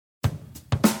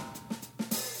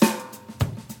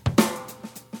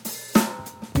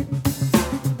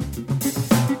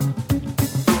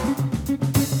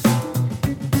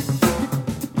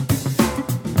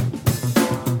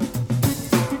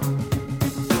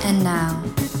And now,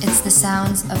 it's the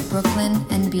sounds of Brooklyn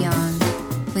and beyond,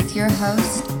 with your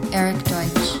host, Erik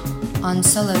Deutsch, on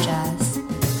Solo Jazz,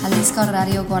 Jalisco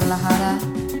Radio Guadalajara,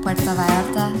 Puerto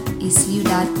Vallarta y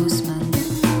Ciudad Guzmán.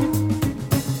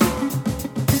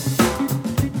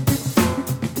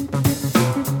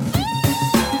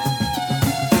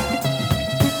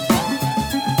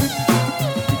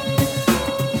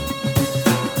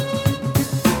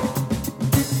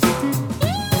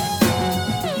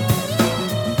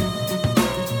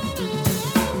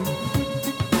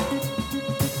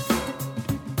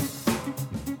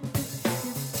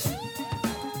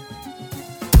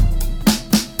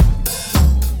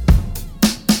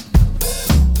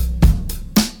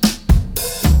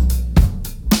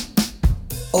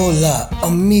 Hola,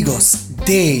 amigos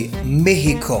de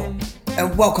Mexico,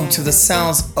 and welcome to the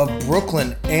sounds of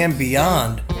Brooklyn and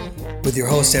beyond with your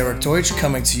host Erik Deutsch,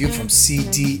 coming to you from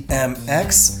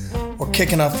CDMX. We're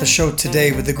kicking off the show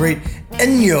today with the great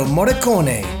Ennio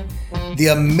Morricone, the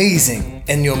amazing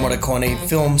Ennio Morricone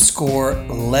film score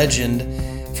legend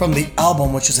from the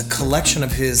album, which is a collection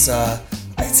of his, I'd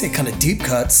say kind of deep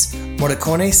cuts,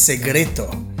 Morricone Segreto.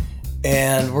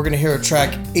 And we're going to hear a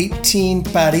track, 18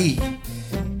 Paris.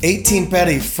 18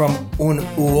 Paris from Un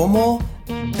Uomo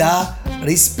da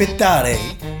Rispettare.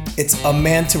 It's A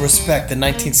Man to Respect, the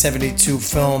 1972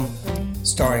 film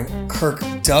starring Kirk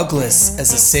Douglas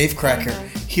as a safecracker.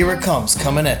 Here it comes,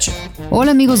 coming at you.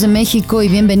 Hola amigos de México y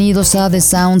bienvenidos a The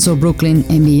Sounds of Brooklyn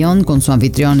and Beyond con su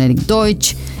anfitrión Erik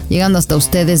Deutsch, llegando hasta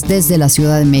ustedes desde la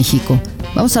Ciudad de México.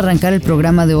 Vamos a arrancar el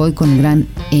programa de hoy con el gran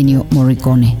Ennio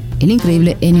Morricone. El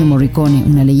increíble Ennio Morricone,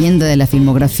 una leyenda de la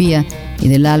filmografía y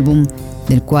del álbum,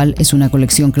 del cual es una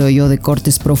colección, creo yo, de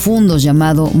cortes profundos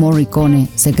llamado Morricone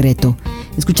Segreto.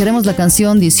 Escucharemos la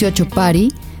canción 18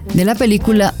 Pari de la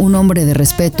película Un hombre de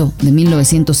respeto de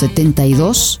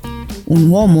 1972,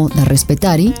 Un uomo da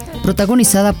rispettare,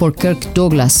 protagonizada por Kirk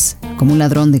Douglas como un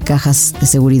ladrón de cajas de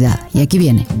seguridad. Y aquí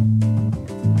viene.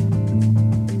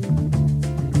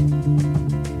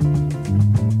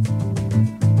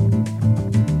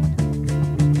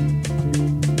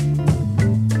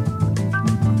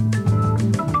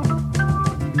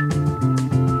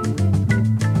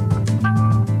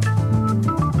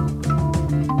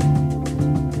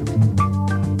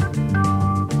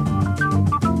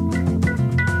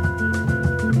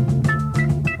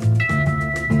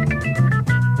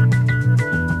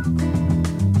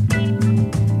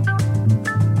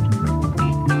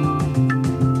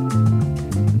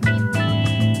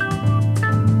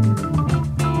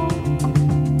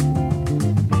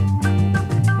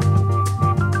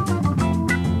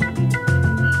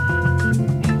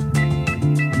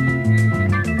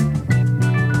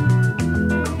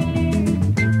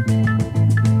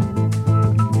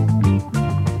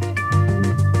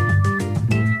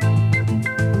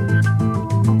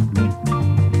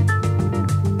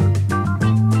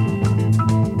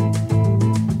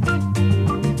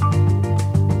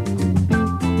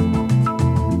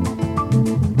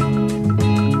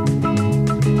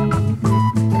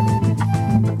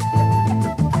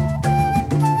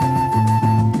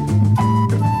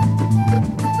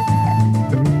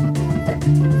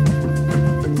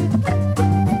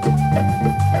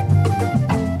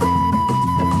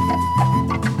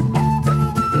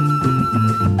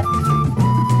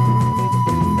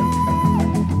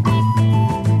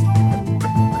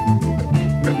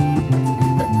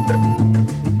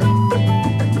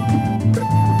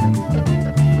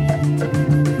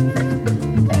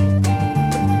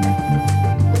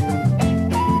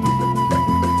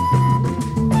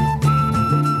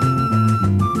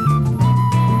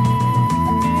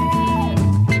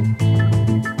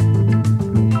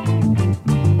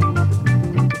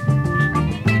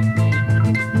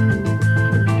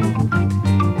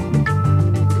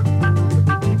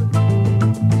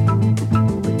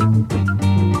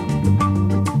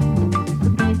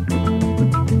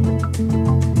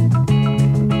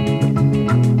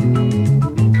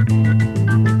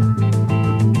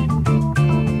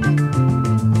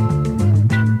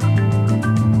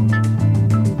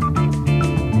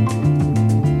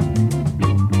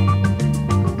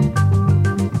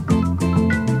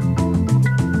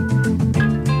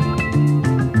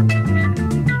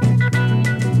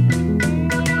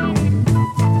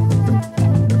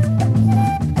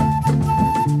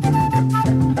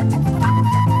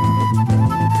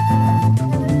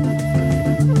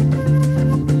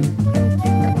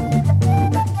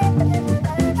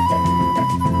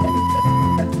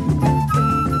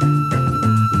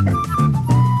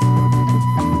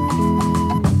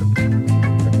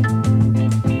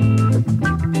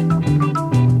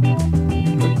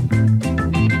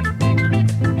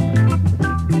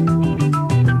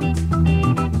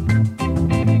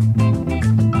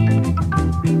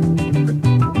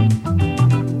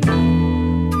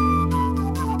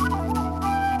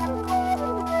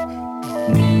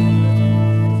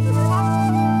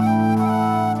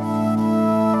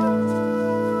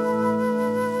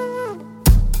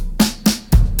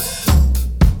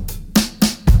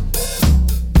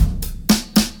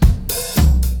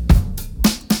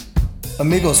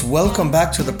 amigos, welcome back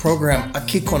to the program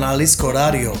aquí con Jalisco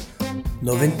Radio,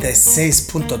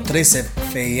 96.13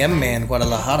 FM en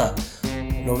Guadalajara,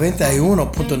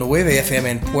 91.9 FM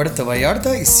en Puerto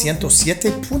Vallarta y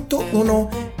 107.1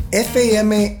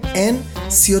 FM en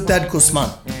Ciudad Guzmán.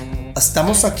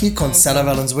 Estamos aquí con Sara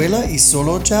Valenzuela y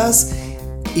Solo Jazz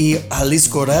y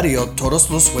Jalisco Radio todos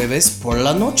los jueves por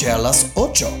la noche a las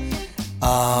 8.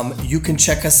 You can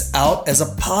check us out as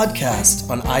a podcast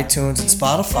on iTunes and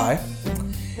Spotify.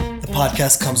 The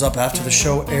podcast comes up after the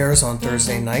show airs on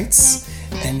Thursday nights,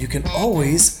 and you can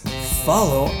always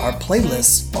follow our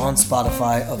playlist on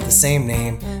Spotify of the same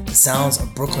name, The Sounds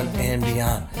of Brooklyn and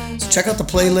Beyond. So check out the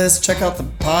playlist, check out the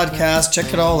podcast,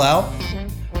 check it all out.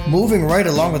 Moving right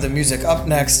along with the music, up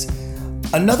next,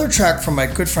 another track from my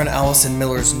good friend Allison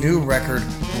Miller's new record,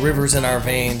 Rivers in Our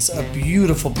Veins, a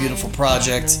beautiful, beautiful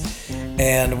project.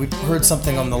 And we heard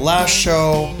something on the last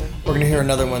show. We're going to hear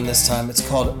another one this time. It's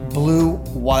called Blue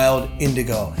Wild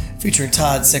Indigo, featuring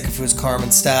Todd Sikafus,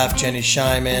 Carmen Staff, Jenny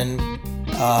Scheinman,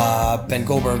 Ben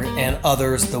Goldberg, and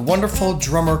others. The wonderful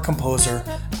drummer-composer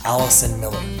Allison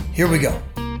Miller. Here we go.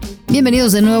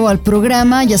 Bienvenidos de nuevo al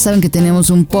programa. Ya saben que tenemos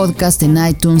un podcast en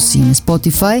iTunes y en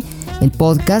Spotify. El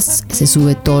podcast se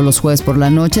sube todos los jueves por la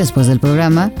noche después del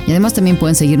programa. Y además también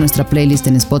pueden seguir nuestra playlist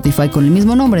en Spotify con el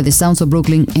mismo nombre, The Sounds of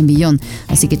Brooklyn and Beyond.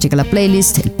 Así que checa la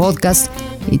playlist, el podcast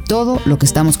y todo lo que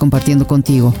estamos compartiendo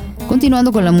contigo.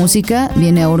 Continuando con la música,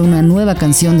 viene ahora una nueva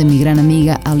canción de mi gran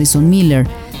amiga Allison Miller,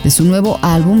 de su nuevo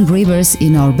álbum Rivers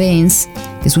in Our Veins,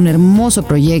 que es un hermoso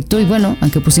proyecto. Y bueno,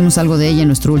 aunque pusimos algo de ella en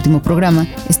nuestro último programa,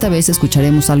 esta vez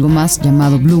escucharemos algo más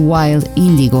llamado Blue Wild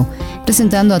Indigo,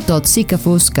 presentando a Todd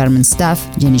Sikafus, Carmen Staff,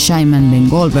 Jenny Scheinman, Ben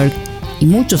Goldberg y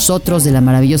muchos otros de la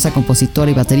maravillosa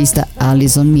compositora y baterista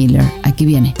Allison Miller. Aquí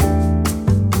viene.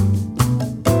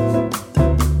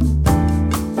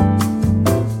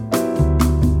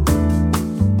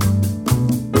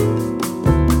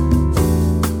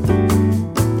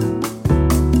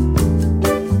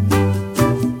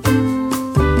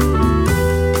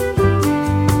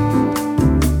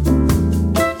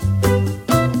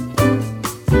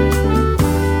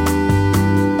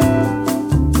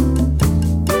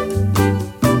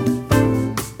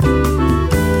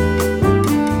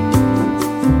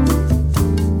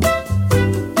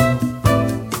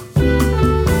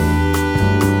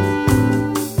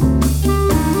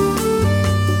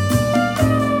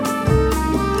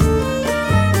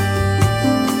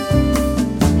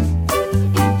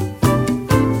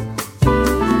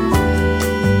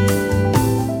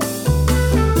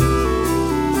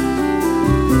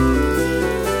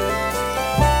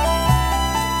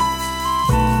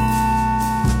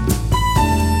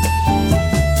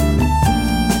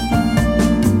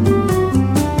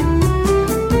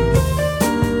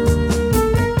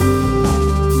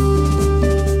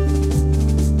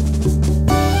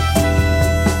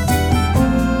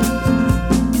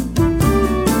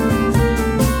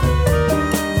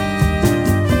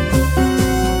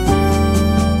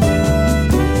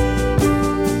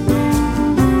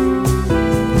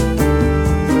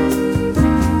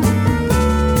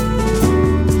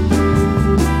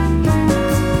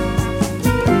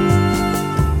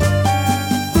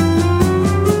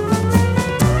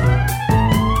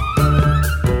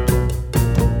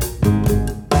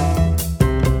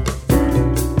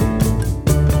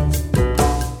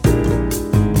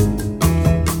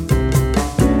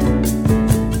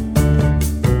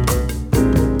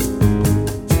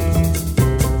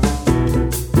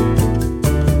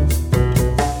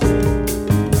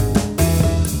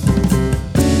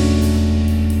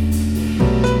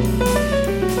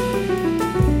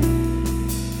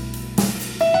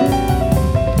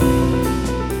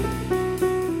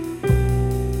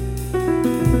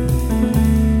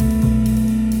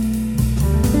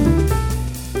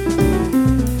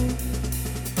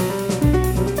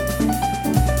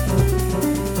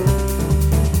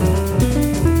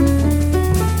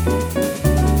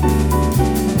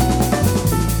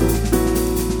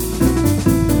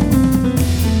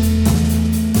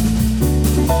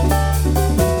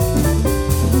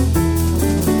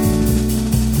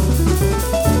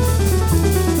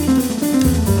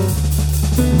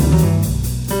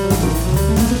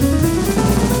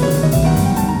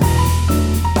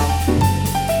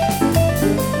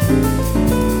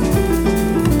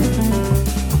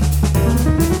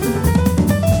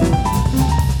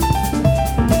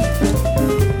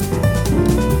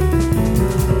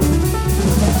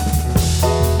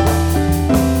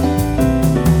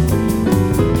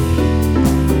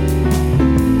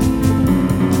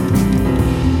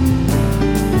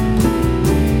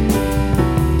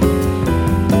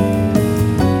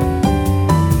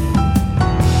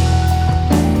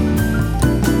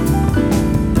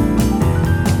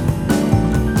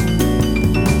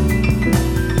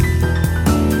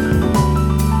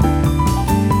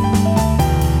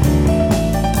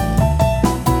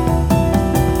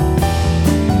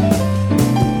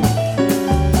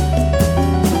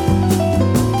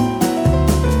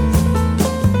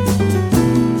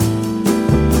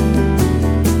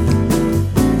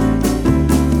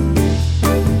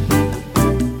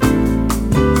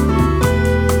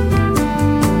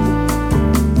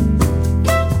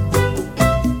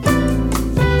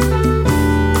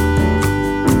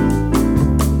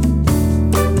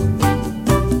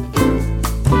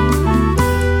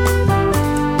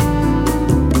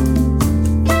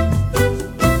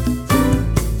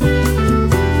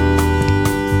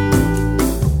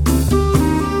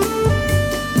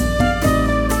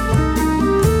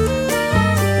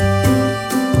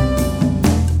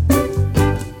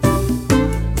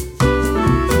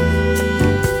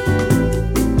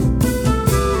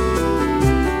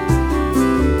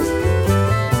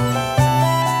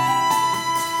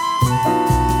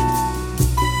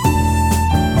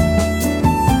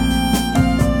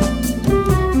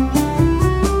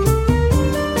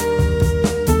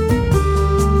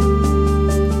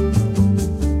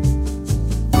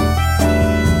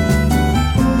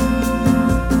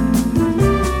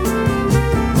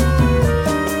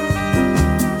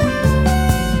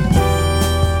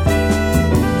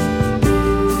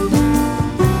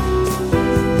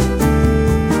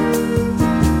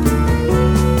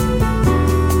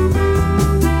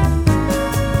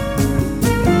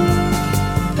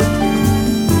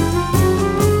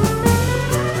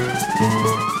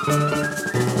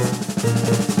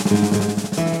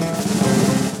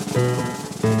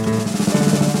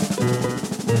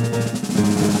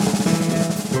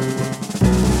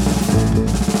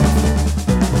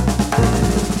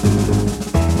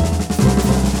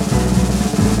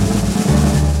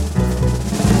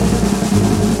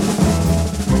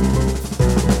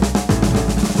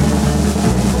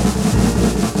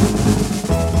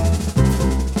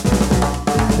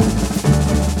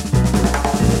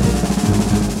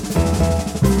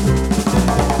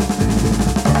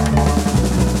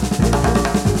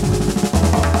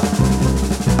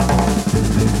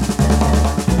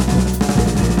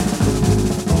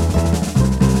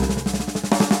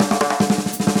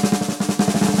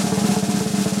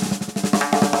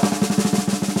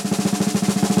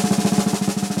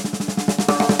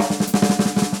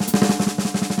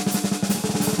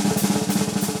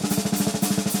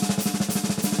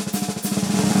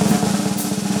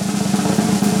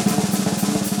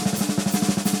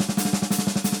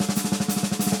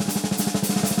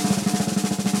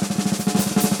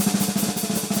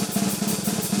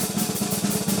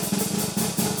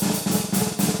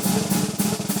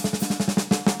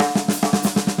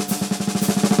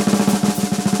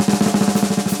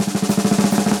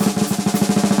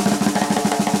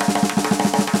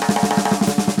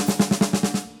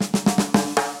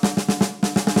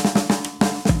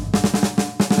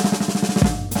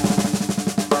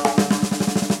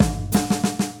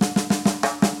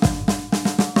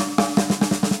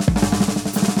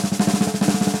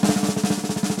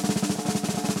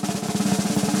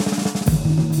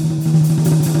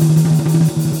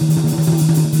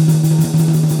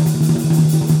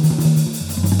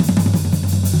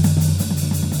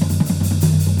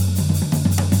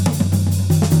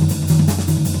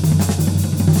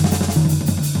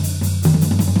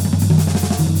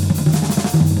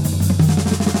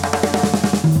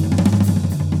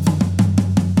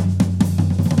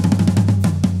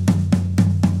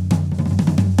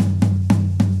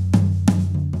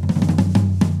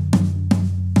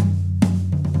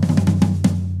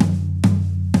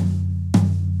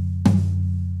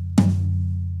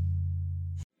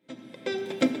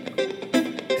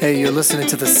 Hey, you're listening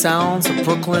to the sounds of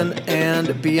Brooklyn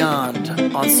and beyond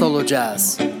on Solo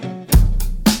Jazz.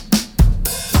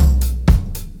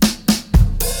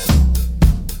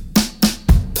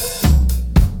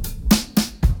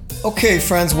 Okay,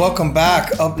 friends, welcome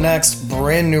back. Up next,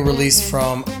 brand new release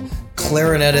from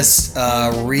clarinetist,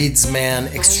 reedsman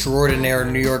extraordinaire,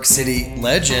 New York City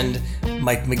legend,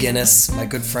 Mike McGinnis, my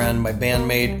good friend, my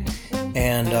bandmate.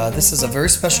 And this is a very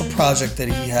special project that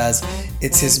he has.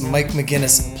 It's his Mike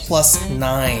McGinnis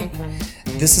 +9.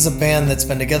 This is a band that's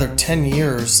been together 10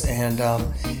 years, and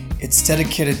it's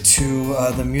dedicated to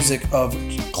the music of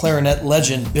clarinet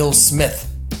legend Bill Smith.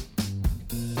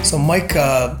 So Mike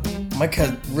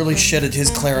had really shedded his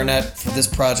clarinet for this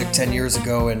project 10 years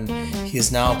ago, and he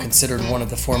is now considered one of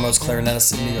the foremost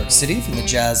clarinetists in New York City from the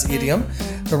jazz idiom.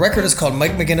 The record is called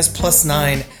Mike McGinnis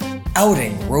 +9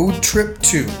 Outing Road Trip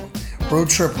 2. Road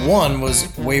Trip 1 was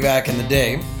way back in the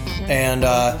day, and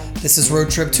this is Road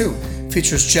Trip 2.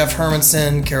 Features Jeff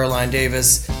Hermanson, Caroline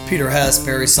Davis, Peter Hess,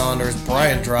 Barry Saunders,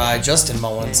 Brian Dry, Justin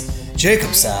Mullins,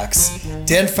 Jacob Sachs,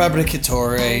 Dan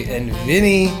Fabricatore, and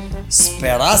Vinny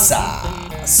Speranza.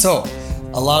 So,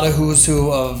 a lot of who's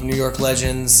who of New York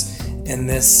legends in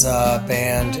this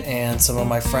band, and some of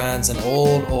my friends and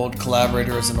old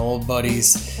collaborators and old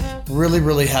buddies.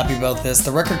 Really happy about this.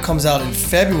 The record comes out in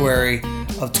February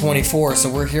of 24, so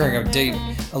we're hearing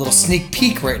a little sneak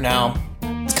peek right now.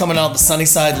 It's coming out the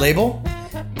Sunnyside label,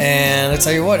 and I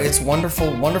tell you what, it's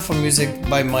wonderful music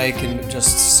by Mike and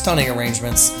just stunning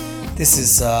arrangements. This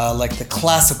is like the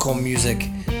classical music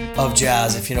of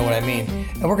jazz, if you know what I mean.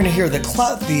 And we're going to hear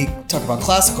talk about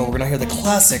classical, we're going to hear the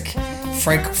classic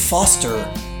Frank Foster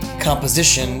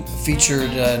composition featured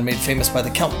and made famous by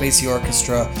the Count Basie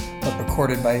Orchestra, but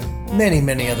recorded by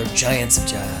many other giants of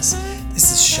jazz. This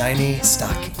is Shiny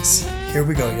Stockings. Here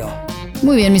we go, y'all.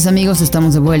 Muy bien, mis amigos,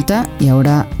 estamos de vuelta y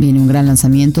ahora viene un gran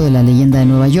lanzamiento de la leyenda de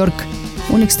Nueva York,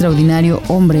 un extraordinario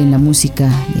hombre en la música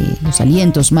de los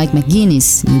alientos, Mike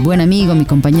McGinnis, mi buen amigo, mi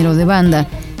compañero de banda.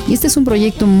 Y este es un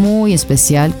proyecto muy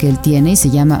especial que él tiene y se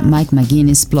llama Mike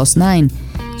McGinnis +9.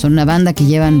 Son una banda que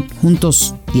llevan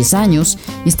juntos 10 años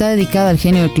y está dedicada al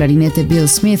genio del clarinete Bill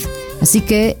Smith. Así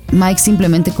que Mike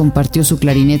simplemente compartió su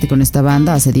clarinete con esta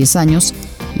banda hace 10 años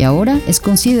y ahora es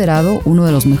considerado uno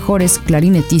de los mejores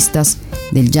clarinetistas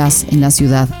del jazz en la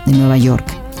ciudad de Nueva York.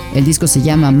 El disco se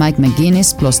llama Mike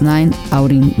McGinnis +9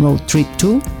 Outing Road Trip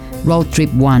 2, Road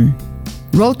Trip 1.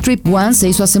 Road Trip 1 se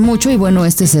hizo hace mucho y bueno,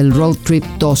 este es el Road Trip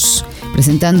 2,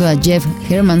 presentando a Jeff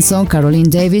Hermanson, Caroline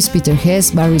Davis, Peter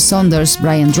Hess, Barry Saunders,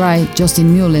 Brian Dry,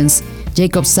 Justin Mullins,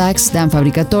 Jacob Sachs, Dan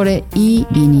Fabricatore y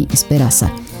Vinny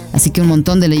Speranza. Así que un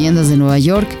montón de leyendas de Nueva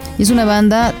York. Y es una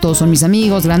banda, todos son mis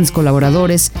amigos, grandes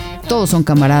colaboradores, todos son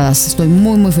camaradas. Estoy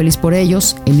muy feliz por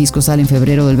ellos. El disco sale en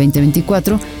febrero del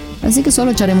 2024, así que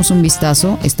solo echaremos un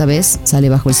vistazo. Esta vez sale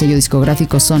bajo el sello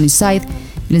discográfico Sunnyside.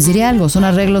 Les diré algo, son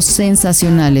arreglos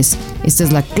sensacionales. Esta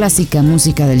es la clásica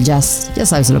música del jazz, ya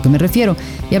sabes a lo que me refiero.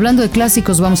 Y hablando de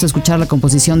clásicos, vamos a escuchar la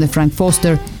composición de Frank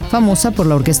Foster, famosa por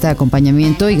la orquesta de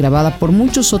acompañamiento y grabada por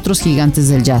muchos otros gigantes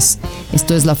del jazz.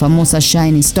 Esto es la famosa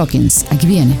Shiny Stockings. Aquí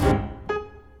viene.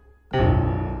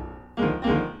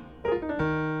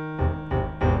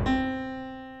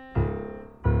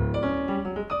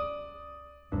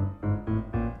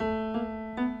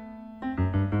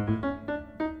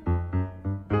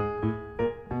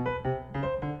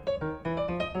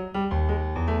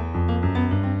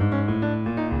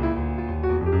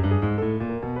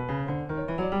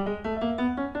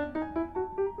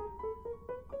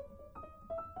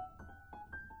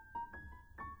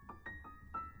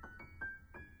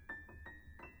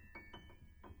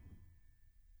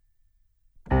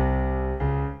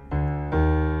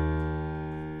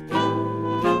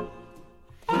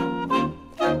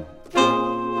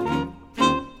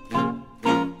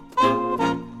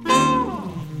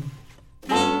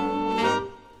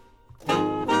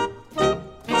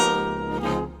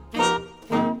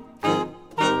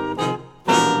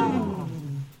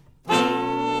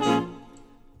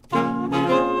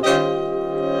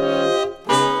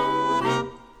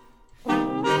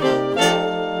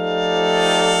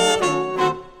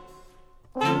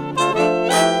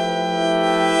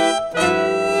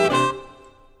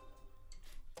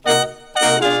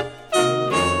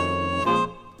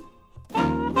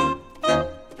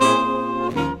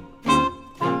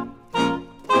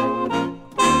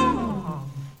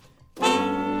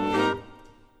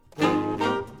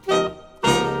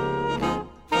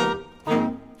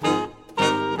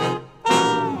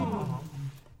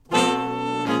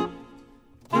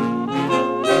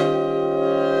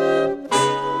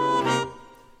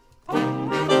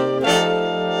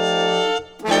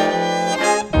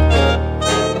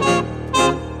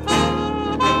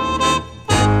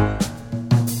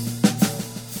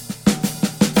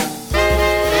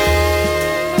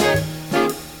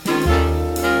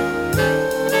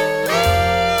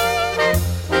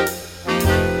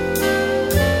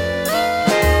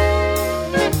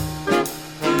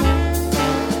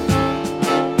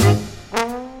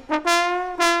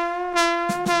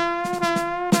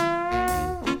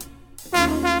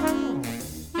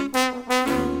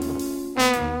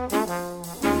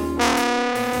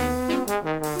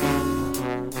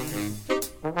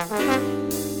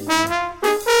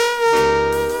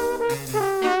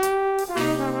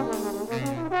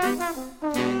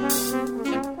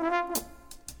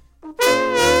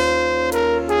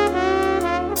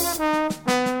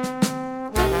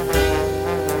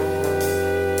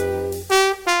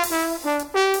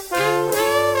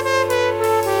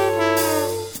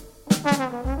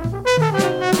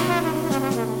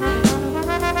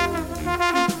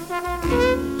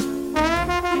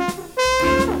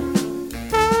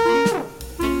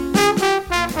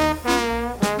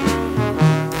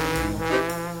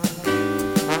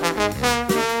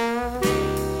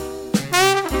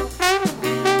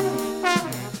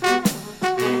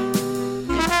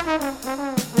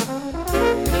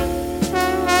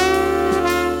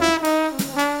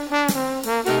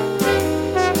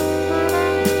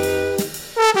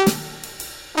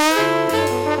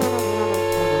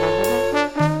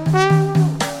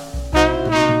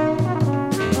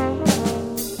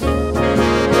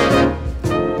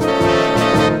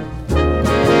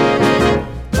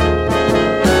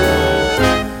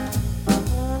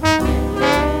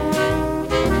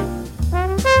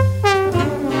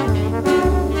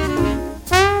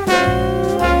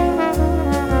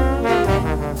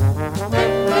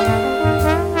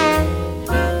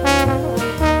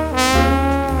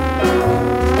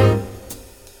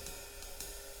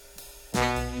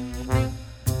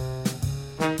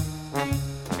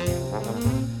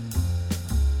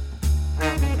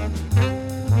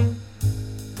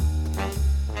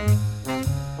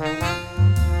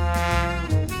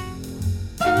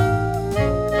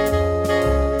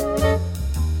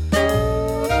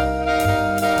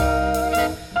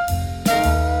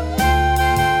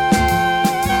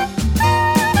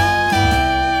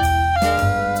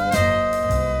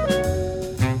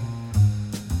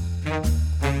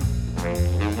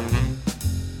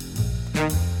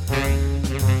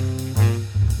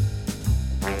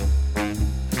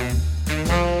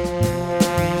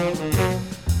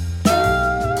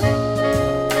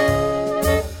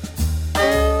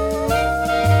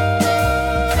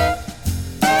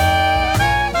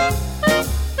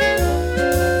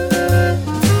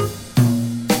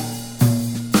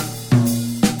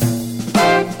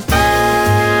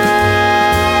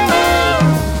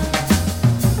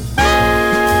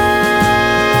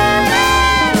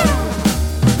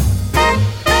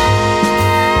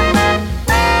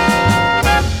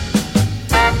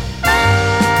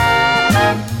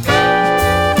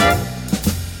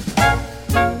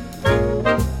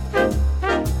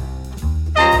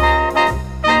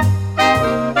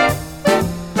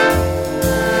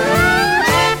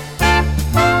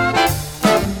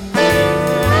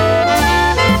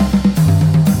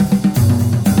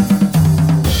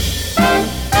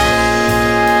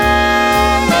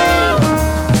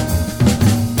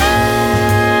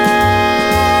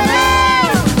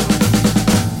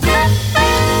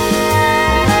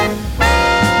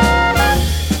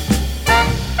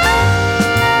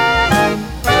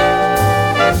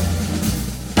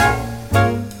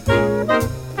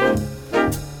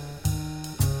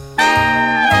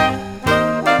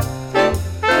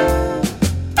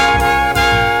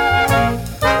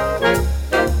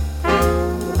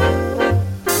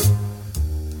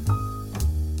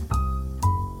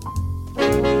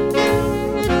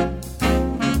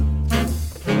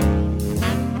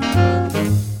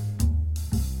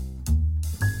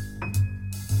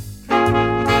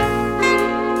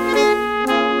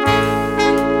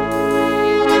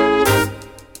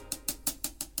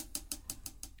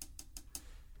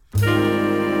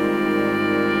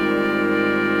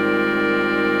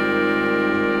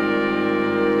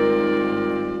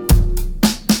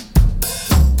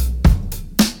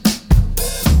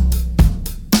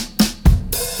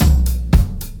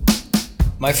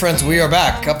 My friends, we are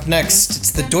back. Up next,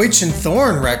 it's the Deutsch and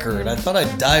Thorn record. I thought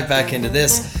I'd dive back into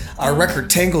this. Our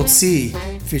record, Tangled Sea,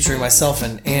 featuring myself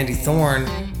and Andy Thorn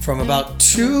from about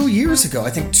 2 years ago. I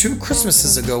think 2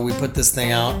 Christmases ago we put this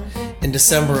thing out in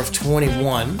December of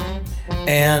 21.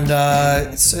 And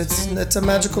it's a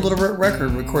magical little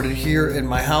record recorded here in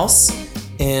my house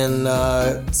in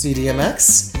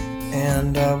CDMX.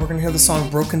 And we're going to hear the song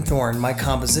Broken Thorn, my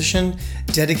composition,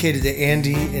 dedicated to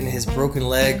Andy and his broken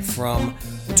leg from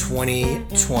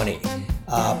 2020.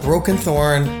 Broken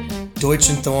Thorn, Deutsch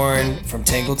and Thorn from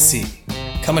Tangled Sea.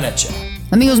 Coming at ya.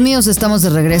 Amigos míos, estamos de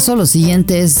regreso. Lo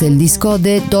siguiente es el disco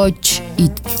de Deutsch y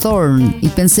Thorn. Y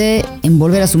pensé en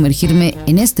volver a sumergirme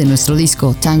en nuestro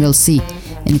disco, Tangled Sea,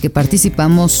 en el que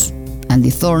participamos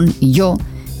Andy Thorn y yo,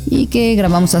 y que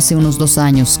grabamos hace unos 2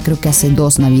 años, creo que hace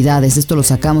 2 navidades. Esto lo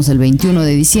sacamos el 21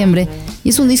 de diciembre y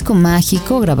es un disco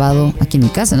mágico grabado aquí en mi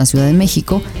casa, en la Ciudad de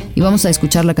México, y vamos a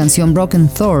escuchar la canción Broken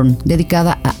Thorn,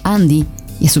 dedicada a Andy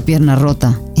y a su pierna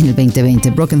rota en el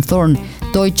 2020. Broken Thorn,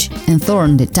 Deutsch and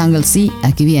Thorn de Tangled Sea,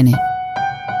 aquí viene.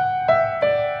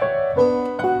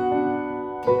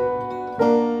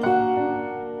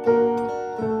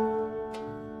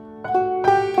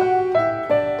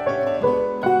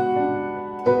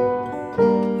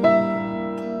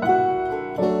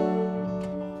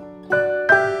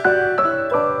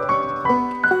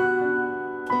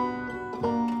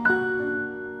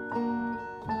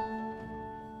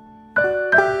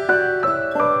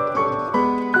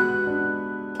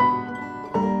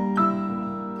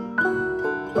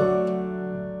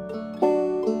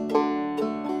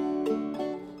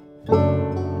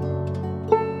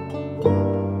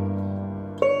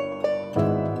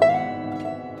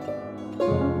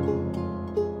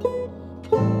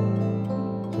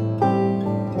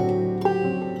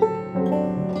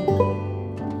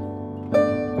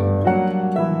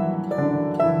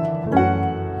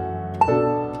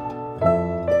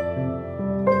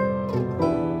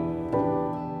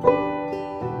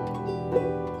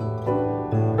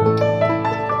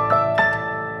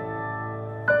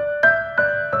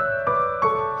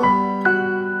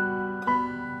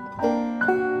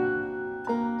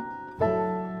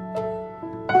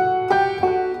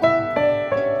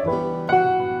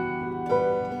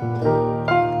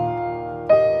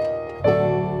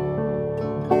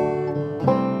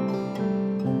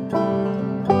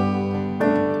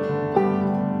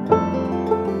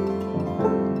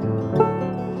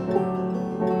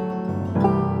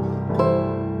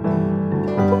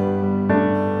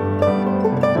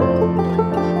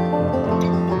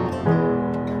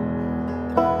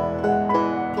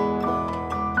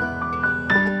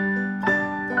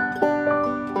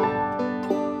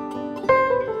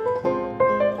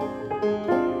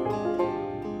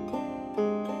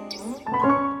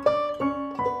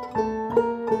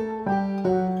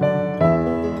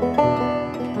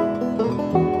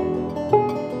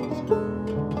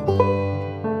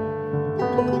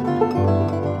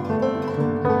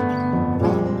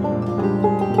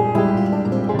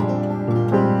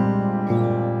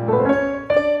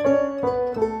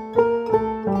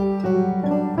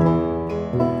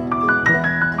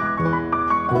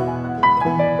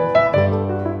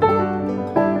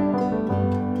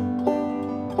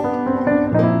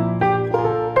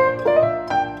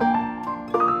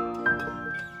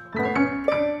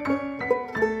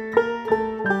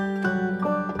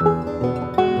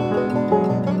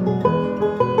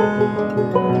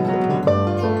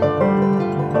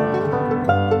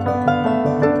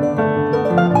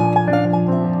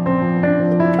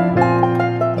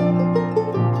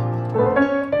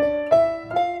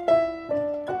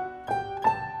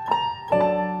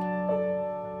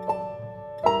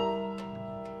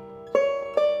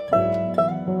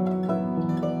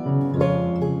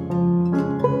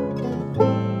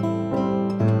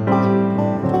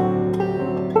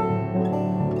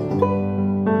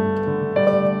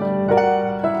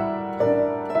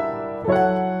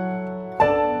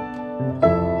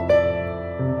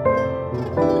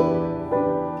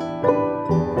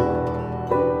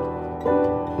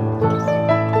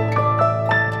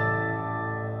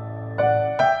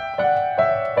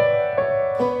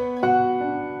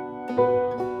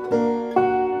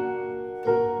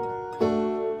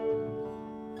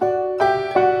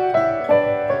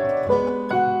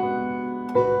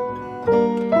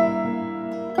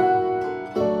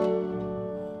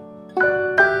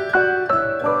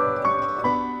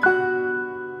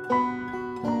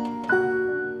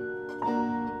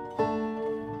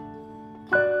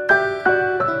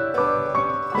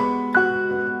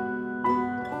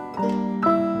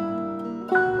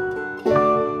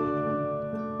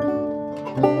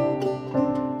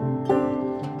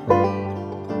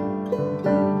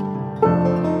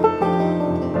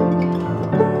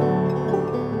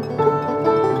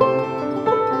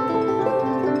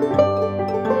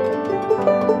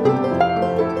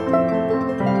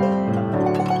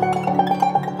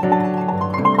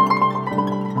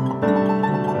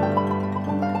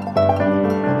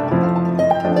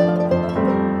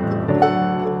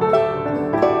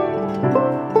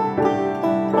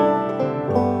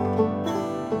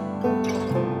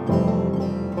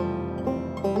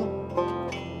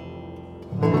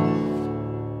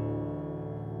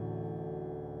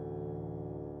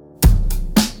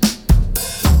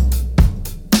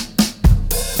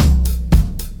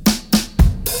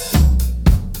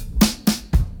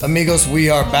 Amigos, we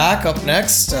are back. Up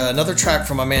next, another track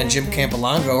from my man Jim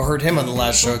Campilongo. Heard him on the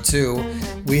last show too.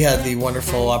 We had the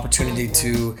wonderful opportunity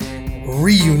to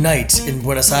reunite in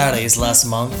Buenos Aires last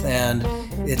month, and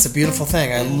it's a beautiful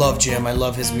thing. I love Jim. I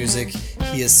love his music.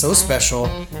 He is so special.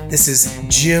 This is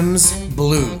Jim's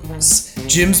Blues.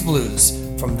 Jim's Blues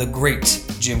from the great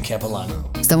Jim Campilongo.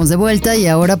 Estamos de vuelta y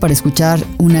ahora para escuchar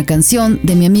una canción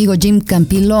de mi amigo Jim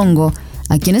Campilongo,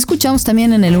 a quien escuchamos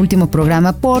también en el último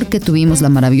programa porque tuvimos la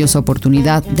maravillosa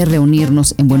oportunidad de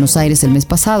reunirnos en Buenos Aires el mes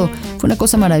pasado. Fue una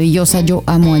cosa maravillosa. Yo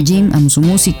amo a Jim, amo su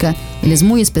música. Él es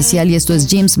muy especial y esto es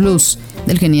Jim's Blues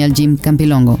del genial Jim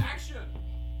Campilongo.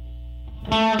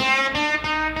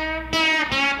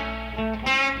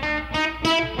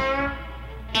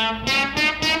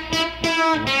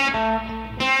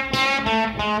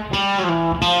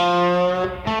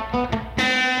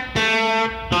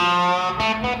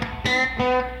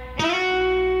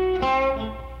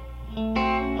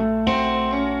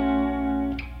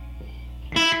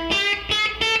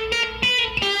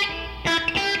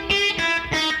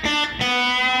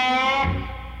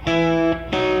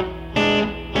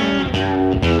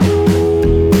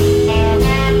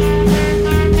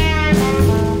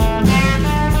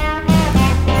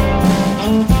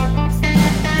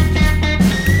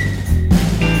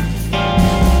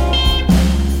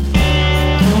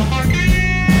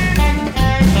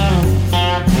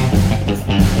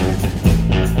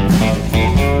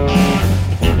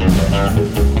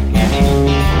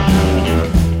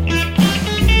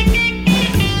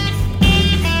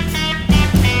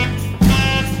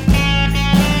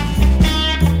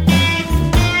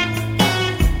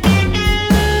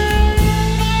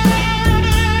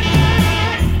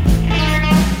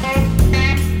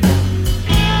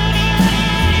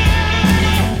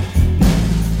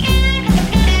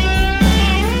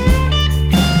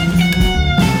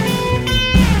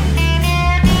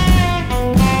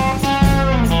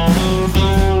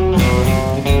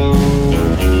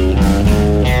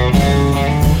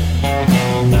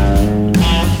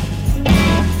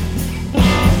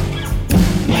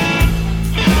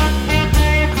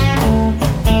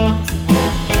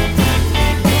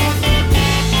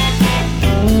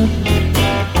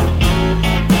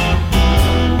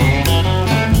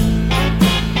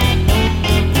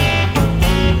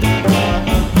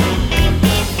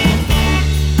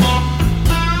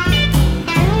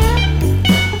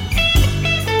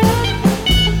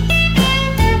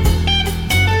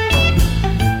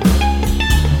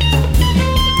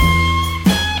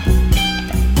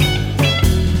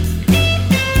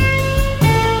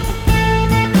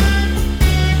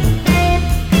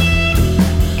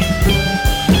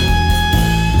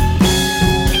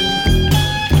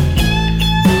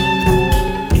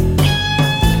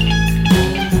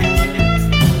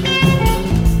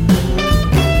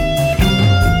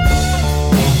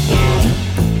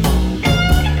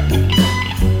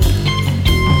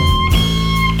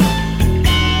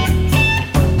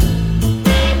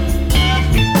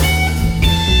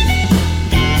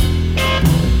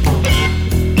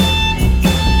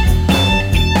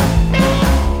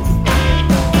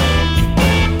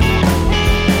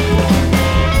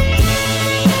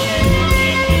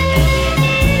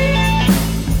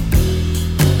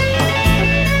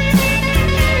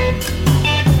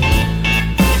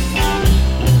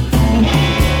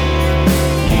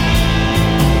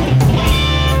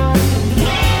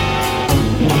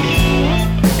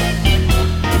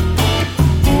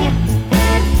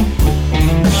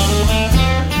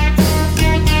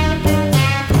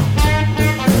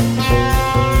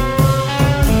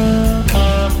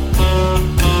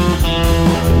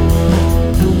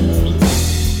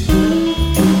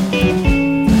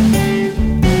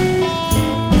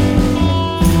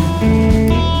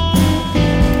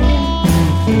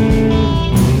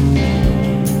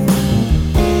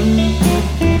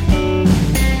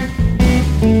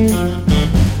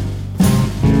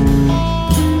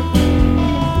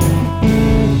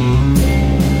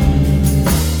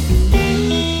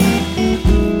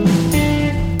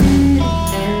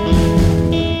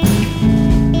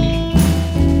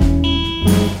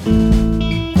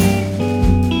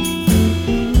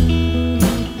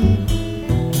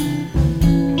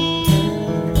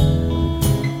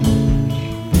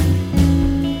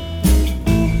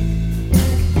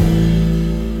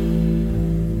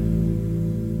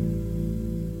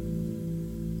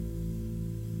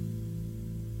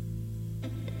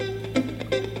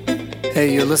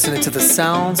 Hey, you're listening to the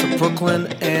sounds of Brooklyn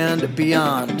and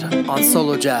beyond on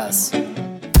Solo Jazz.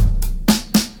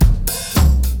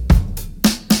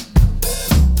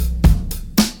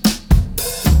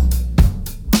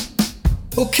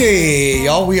 Okay,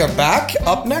 y'all, we are back.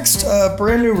 Up next, a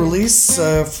brand new release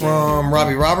from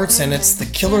Robbie Robertson. It's the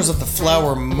Killers of the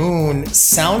Flower Moon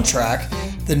soundtrack,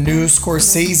 the new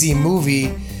Scorsese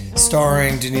movie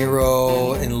starring De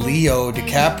Niro and Leo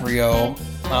DiCaprio.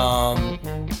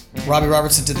 Robbie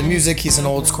Robertson did the music. He's an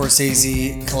old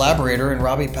Scorsese collaborator, and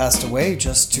Robbie passed away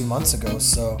just 2 months ago.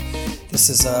 So this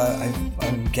is,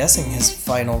 I'm guessing, his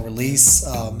final release,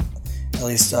 at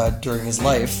least during his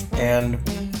life. And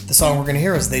the song we're going to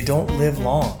hear is They Don't Live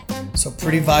Long. So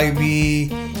pretty vibey,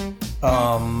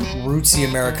 rootsy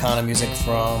Americana music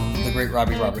from the great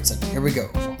Robbie Robertson. Here we go.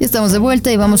 Ya estamos de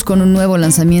vuelta y vamos con un nuevo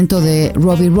lanzamiento de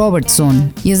Robbie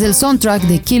Robertson y es del soundtrack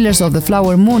de Killers of the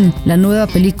Flower Moon, la nueva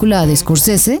película de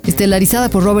Scorsese, estelarizada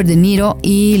por Robert De Niro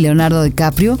y Leonardo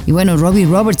DiCaprio. Y bueno, Robbie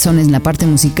Robertson en la parte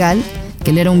musical,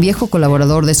 que él era un viejo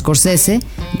colaborador de Scorsese.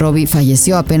 Robbie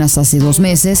falleció apenas hace 2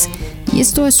 meses y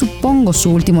esto es, supongo, su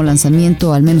último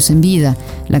lanzamiento, al menos en vida.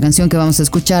 La canción que vamos a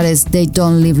escuchar es They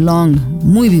Don't Live Long,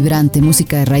 muy vibrante,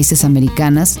 música de raíces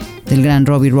americanas del gran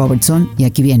Robbie Robertson, y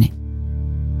aquí viene.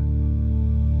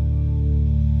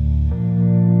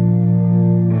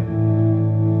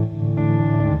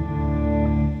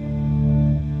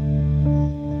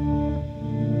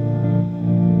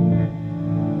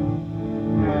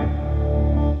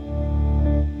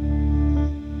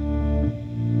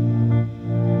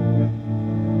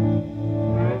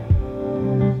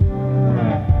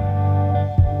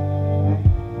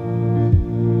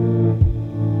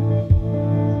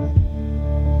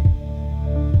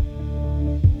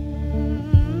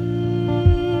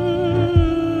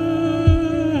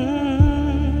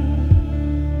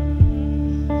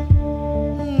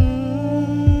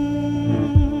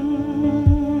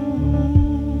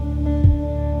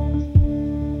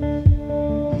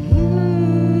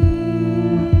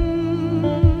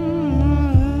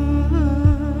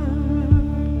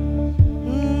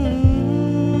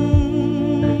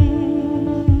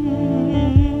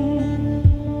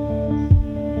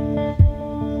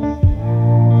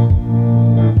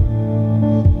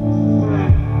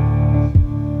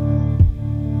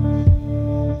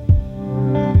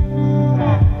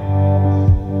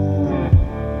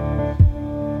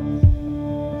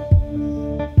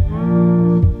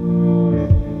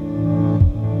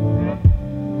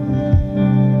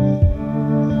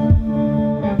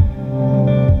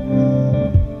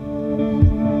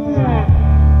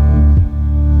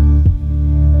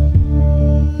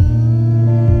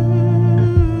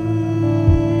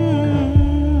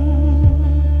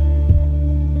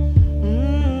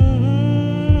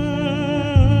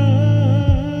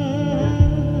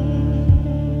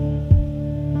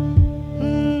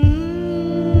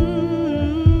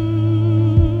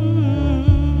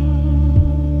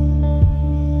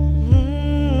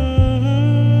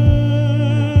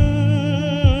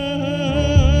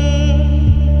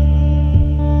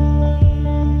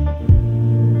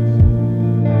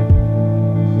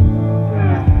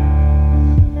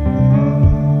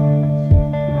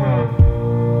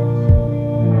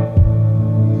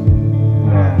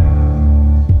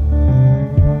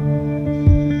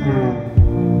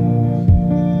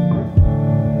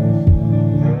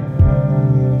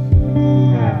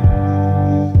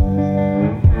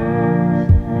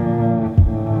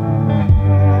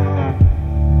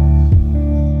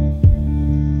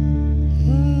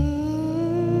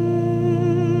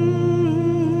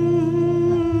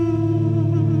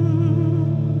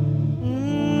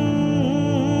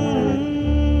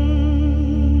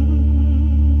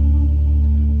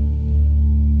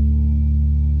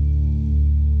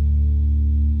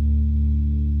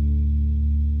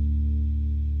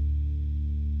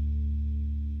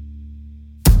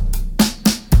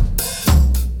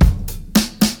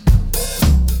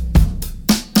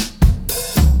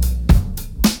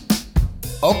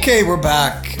 Okay, we're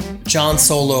back. Jon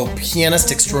Solo,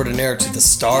 pianist extraordinaire to the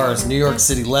stars, New York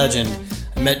City legend.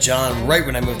 I met Jon right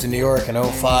when I moved to New York in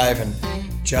 2005, and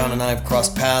Jon and I have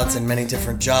crossed paths in many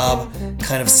different job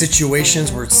kind of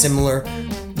situations. We're similar,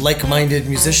 like-minded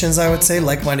musicians, I would say,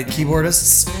 like-minded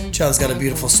keyboardists. Jon's got a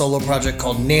beautiful solo project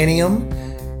called Nanium.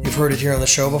 You've heard it here on the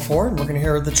show before, and we're going to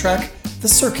hear the track The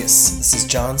Circus. This is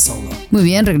Jon Solo. Muy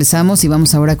bien, regresamos y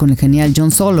vamos ahora con el genial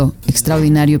Jon Solo,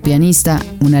 extraordinario pianista,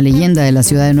 una leyenda de la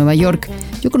ciudad de Nueva York.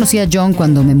 Yo conocí a Jon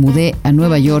cuando me mudé a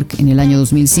Nueva York en el año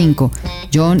 2005.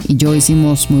 Jon y yo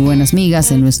hicimos muy buenas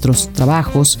migas en nuestros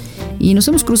trabajos y nos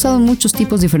hemos cruzado en muchos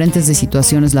tipos diferentes de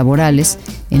situaciones laborales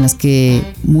en las que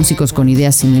músicos con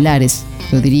ideas similares,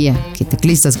 yo diría que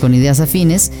teclistas con ideas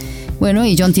afines. Bueno,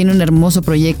 y Jon tiene un hermoso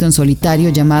proyecto en solitario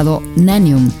llamado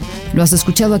Nanium. Lo has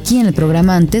escuchado aquí en el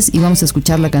programa antes y vamos a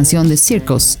escuchar la canción de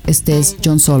Circus. Este es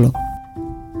Jon Solo.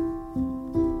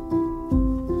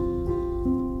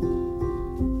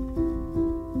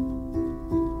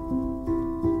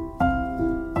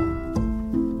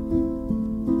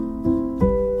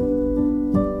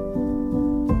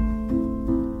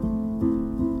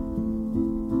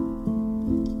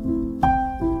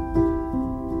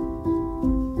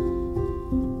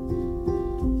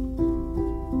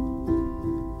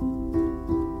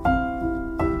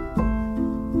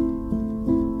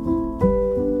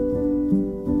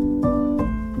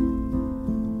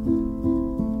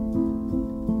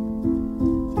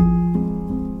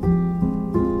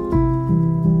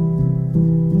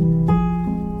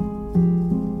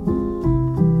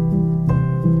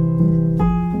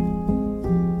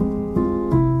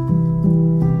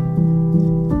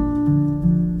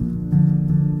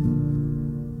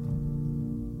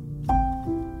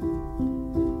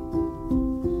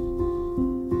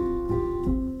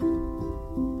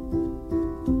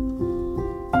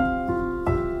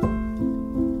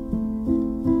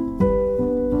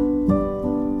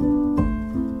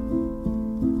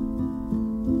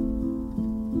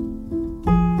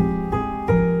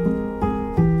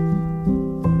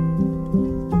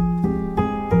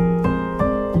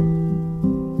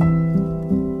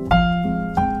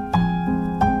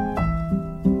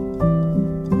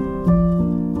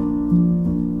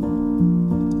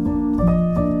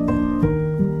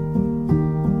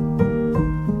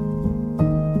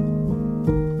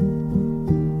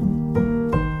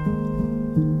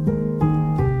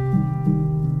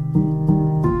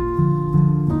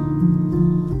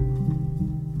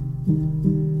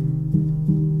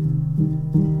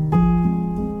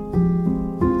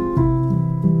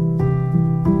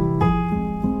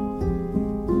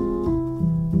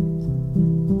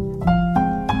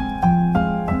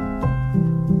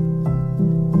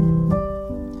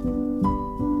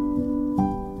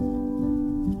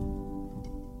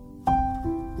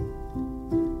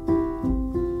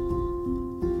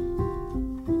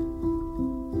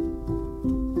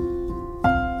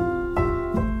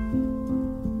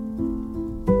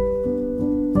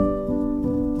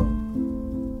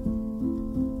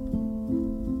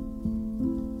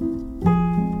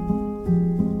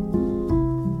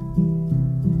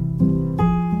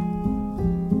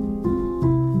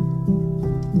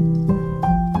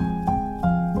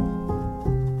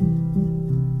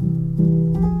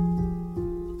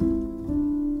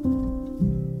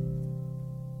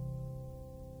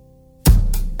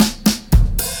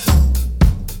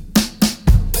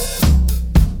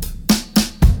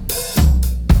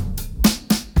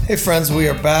 Hey friends, we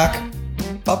are back.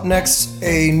 Up next,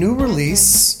 a new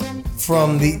release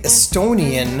from the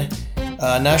Estonian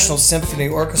National Symphony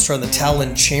Orchestra and the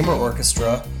Tallinn Chamber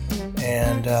Orchestra.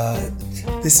 And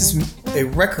this is a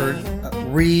record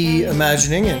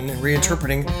reimagining and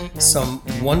reinterpreting some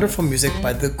wonderful music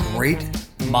by the great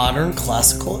modern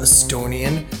classical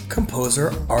Estonian composer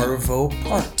Arvo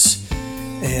Part.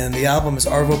 And the album is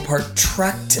Arvo Part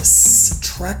Tractus.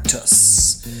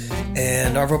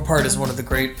 And Arvo Part is one of the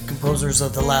great composers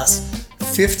of the last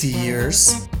 50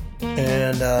 years,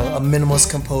 and a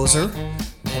minimalist composer,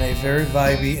 and a very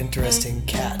vibey, interesting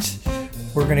cat.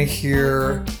 We're going to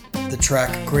hear the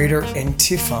track Greater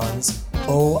Antiphons,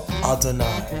 O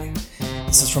Adonai.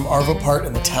 This is from Arvo Part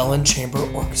and the Tallinn Chamber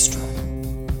Orchestra.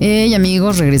 Hey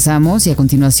amigos, regresamos y a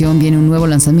continuación viene un nuevo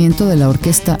lanzamiento de la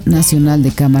Orquesta Nacional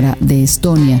de Cámara de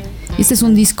Estonia. Este es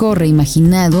un disco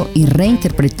reimaginado y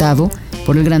reinterpretado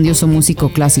por el grandioso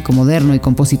músico clásico moderno y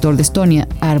compositor de Estonia,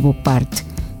 Arvo Part.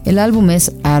 El álbum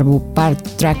es Arvo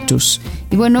Part Tractus.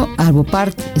 Y bueno, Arvo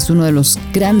Part es uno de los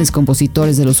grandes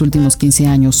compositores de los últimos 15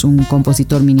 años, un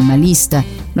compositor minimalista,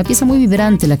 una pieza muy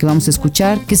vibrante la que vamos a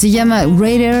escuchar, que se llama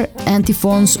Greater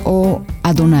Antiphons o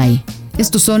Adonai.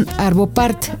 Estos son Arvo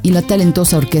Part y la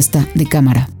talentosa Orquesta de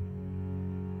Cámara.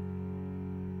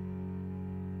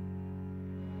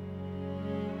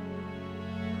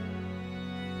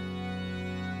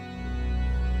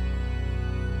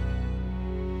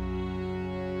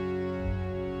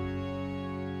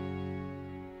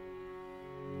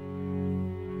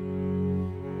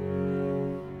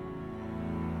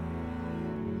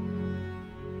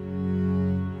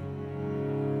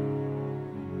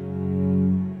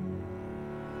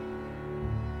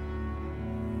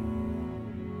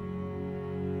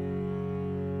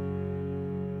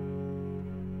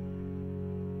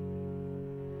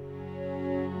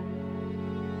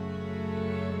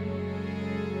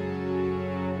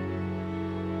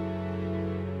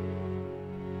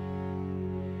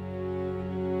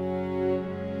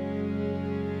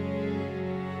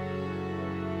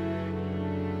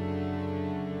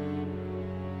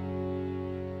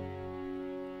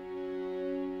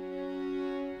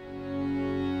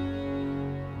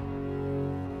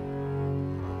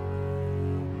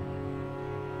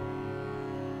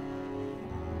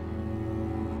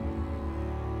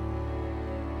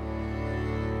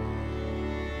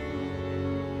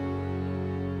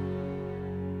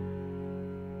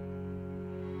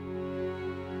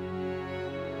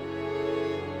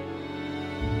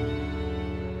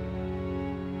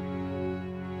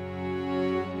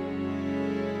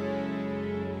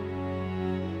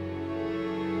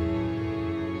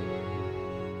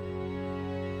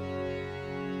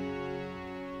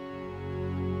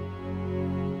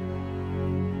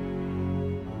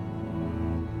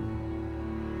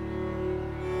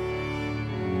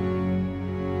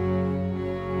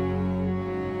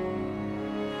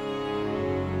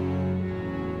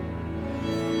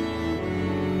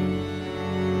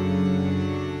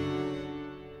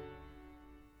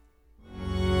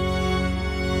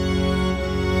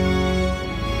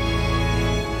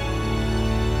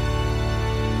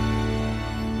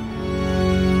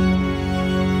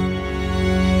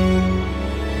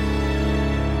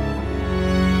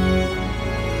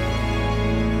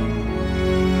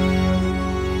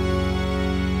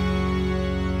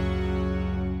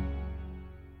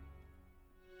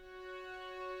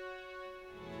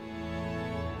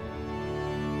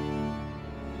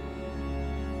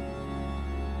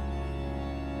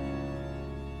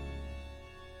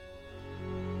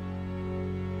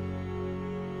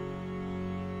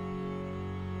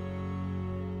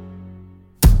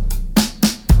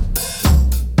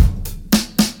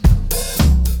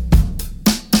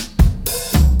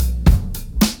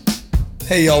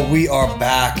 Hey y'all, we are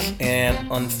back, and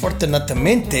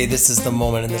unfortunatamente this is the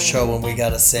moment in the show when we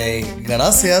gotta say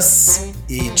gracias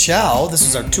y chao. This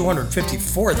was our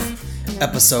 254th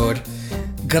episode.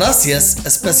 Gracias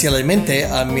especialmente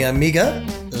a mi amiga,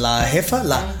 la jefa,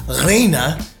 la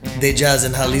reina de jazz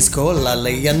en Jalisco, la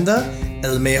leyenda,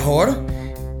 el mejor,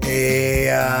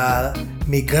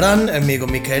 mi gran amigo,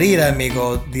 mi querida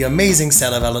amigo, the amazing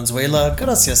Sara Valenzuela.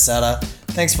 Gracias, Sara.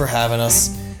 Thanks for having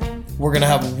us. We're going to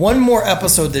have one more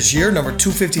episode this year, number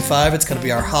 255. It's going to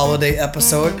be our holiday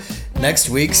episode next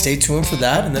week. Stay tuned for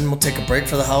that, and then we'll take a break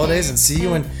for the holidays and see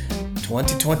you in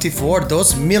 2024,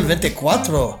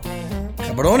 2024.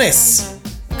 Cabrones,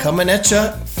 coming at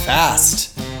ya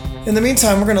fast. In the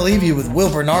meantime, we're going to leave you with Will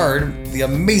Bernard, the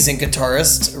amazing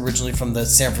guitarist, originally from the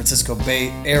San Francisco Bay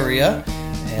Area,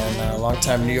 and a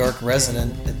longtime New York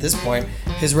resident at this point.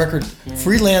 His record,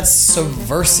 Freelance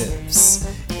Subversives.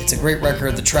 It's a great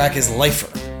record. The track is Lifer.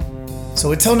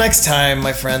 So until next time,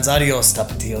 my friends, adios,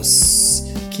 tapatíos.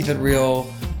 Keep it real.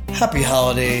 Happy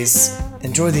holidays.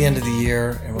 Enjoy the end of the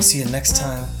year, and we'll see you next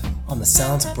time on the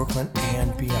Sounds of Brooklyn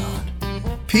and Beyond.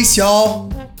 Peace, y'all.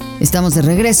 Estamos de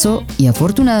regreso y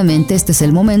afortunadamente este es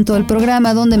el momento del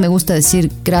programa donde me gusta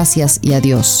decir gracias y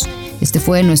adiós. Este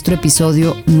fue nuestro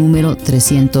episodio número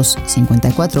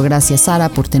 354. Gracias, Sara,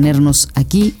 por tenernos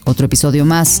aquí. Otro episodio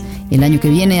más. El año que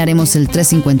viene haremos el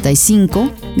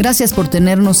 355. Gracias por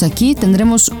tenernos aquí.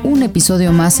 Tendremos un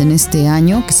episodio más en este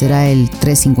año, que será el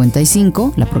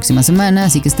 355, la próxima semana,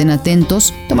 así que estén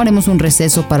atentos. Tomaremos un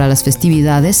receso para las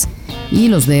festividades y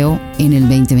los veo en el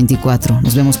 2024.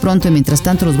 Nos vemos pronto y mientras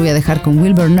tanto los voy a dejar con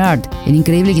Will Bernard, el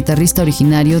increíble guitarrista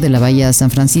originario de la Bahía de San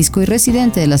Francisco y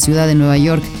residente de la ciudad de Nueva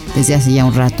York desde hace ya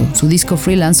un rato. Su disco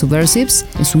Freelance Subversives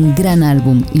es un gran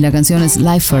álbum y la canción es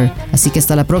Lifer. Así que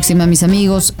hasta la próxima, mis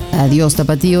amigos. Adiós,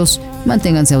 tapatíos.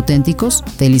 Manténganse auténticos.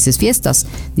 Felices fiestas.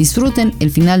 Disfruten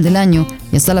el final del año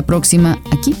y hasta la próxima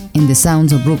aquí en The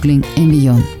Sounds of Brooklyn and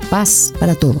Beyond. Paz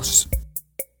para todos.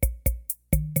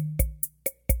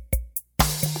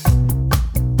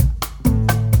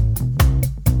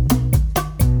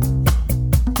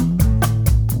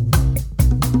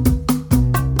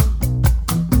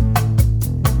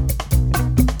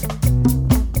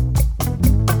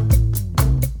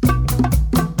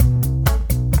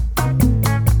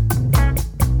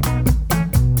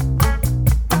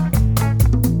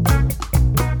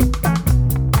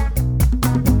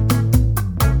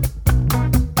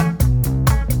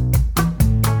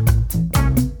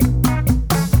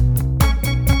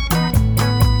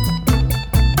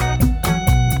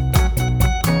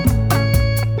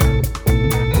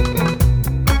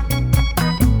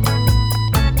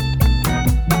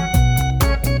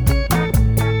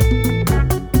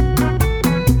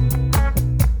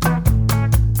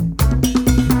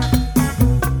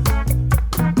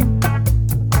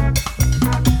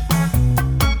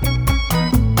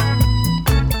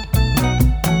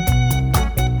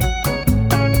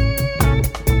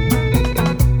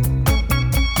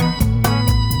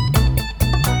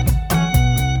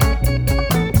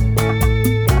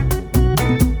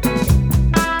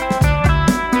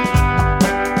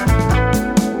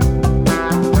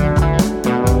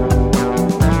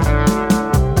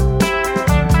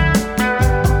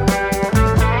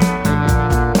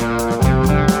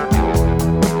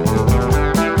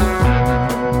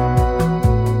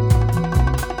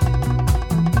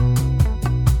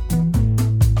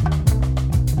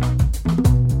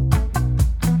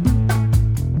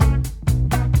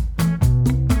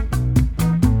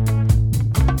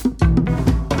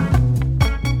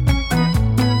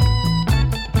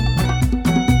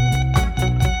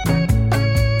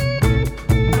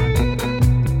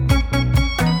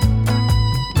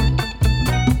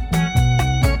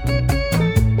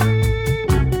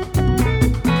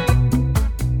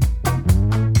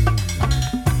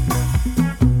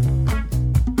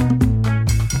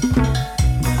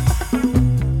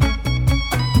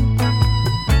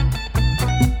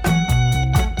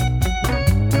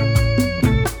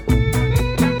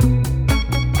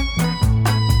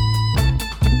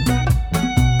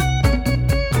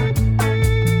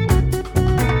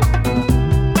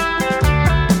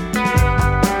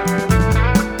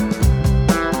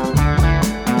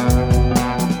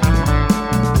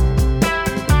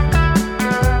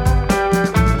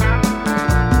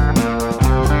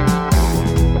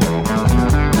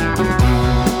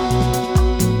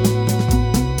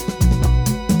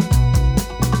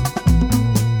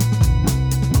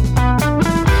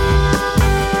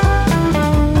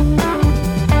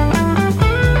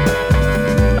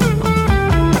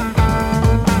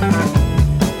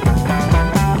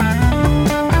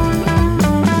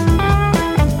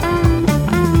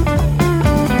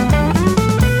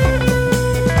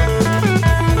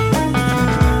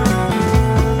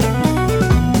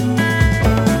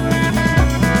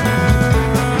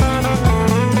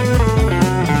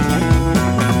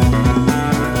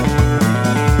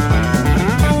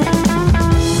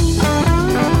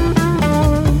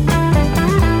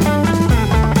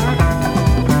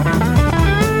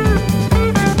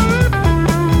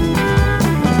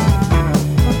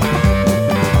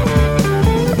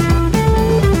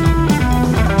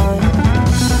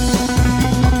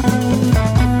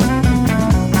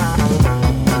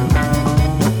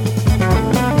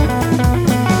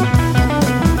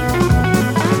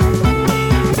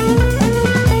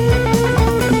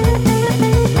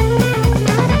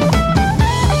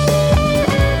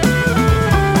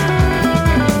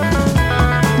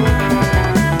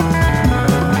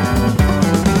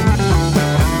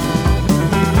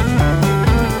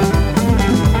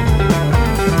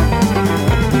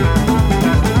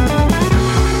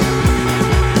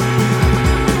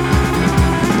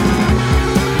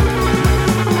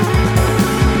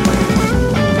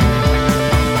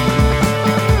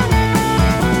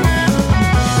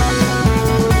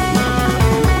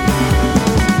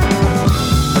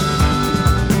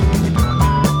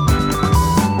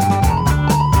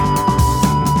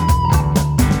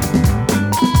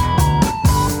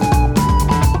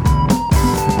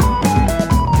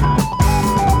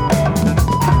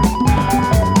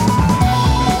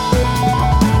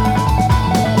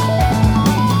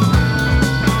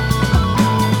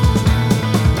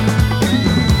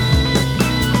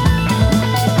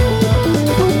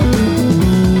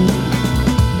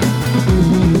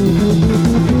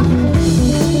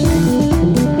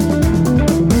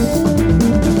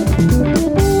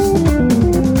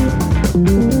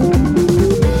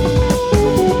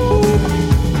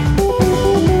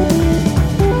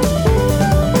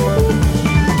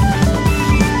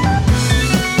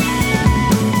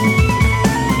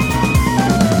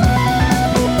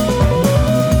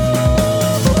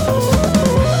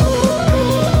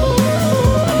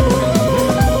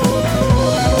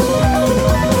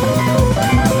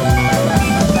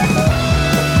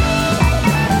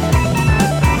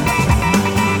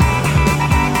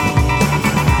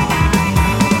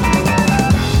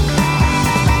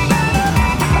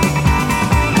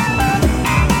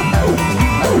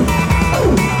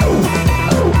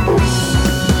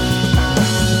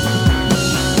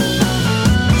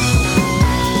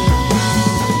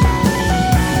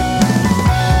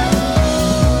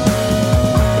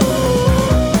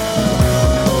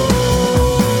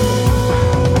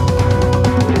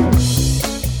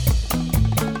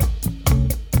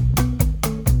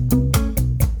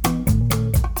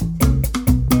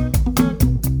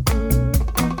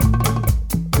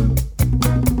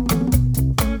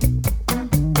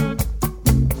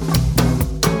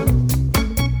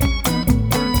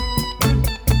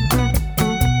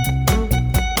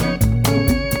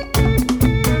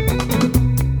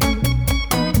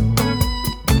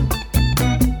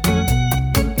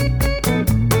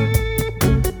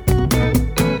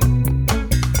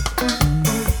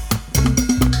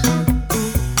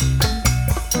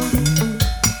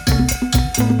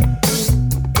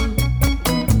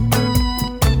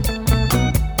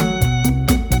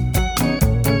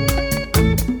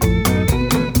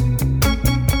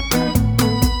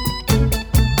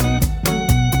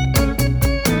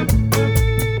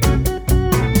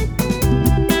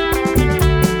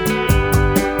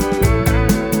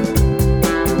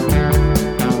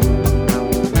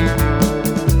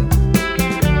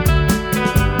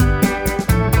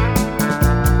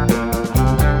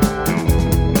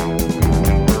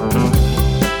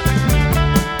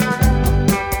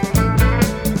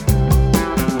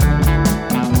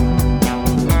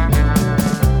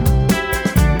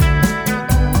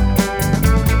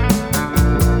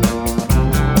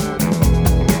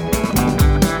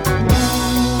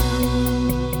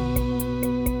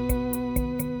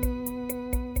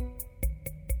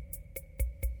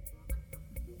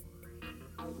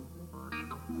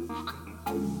 You've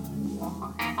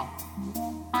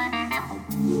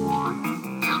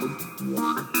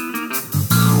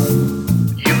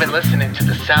been listening to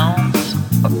the sounds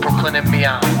of Brooklyn and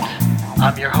beyond.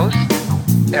 I'm your host,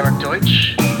 Erik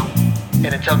Deutsch,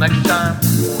 and until next time,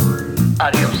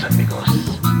 adios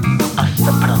amigos.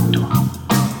 Hasta pronto.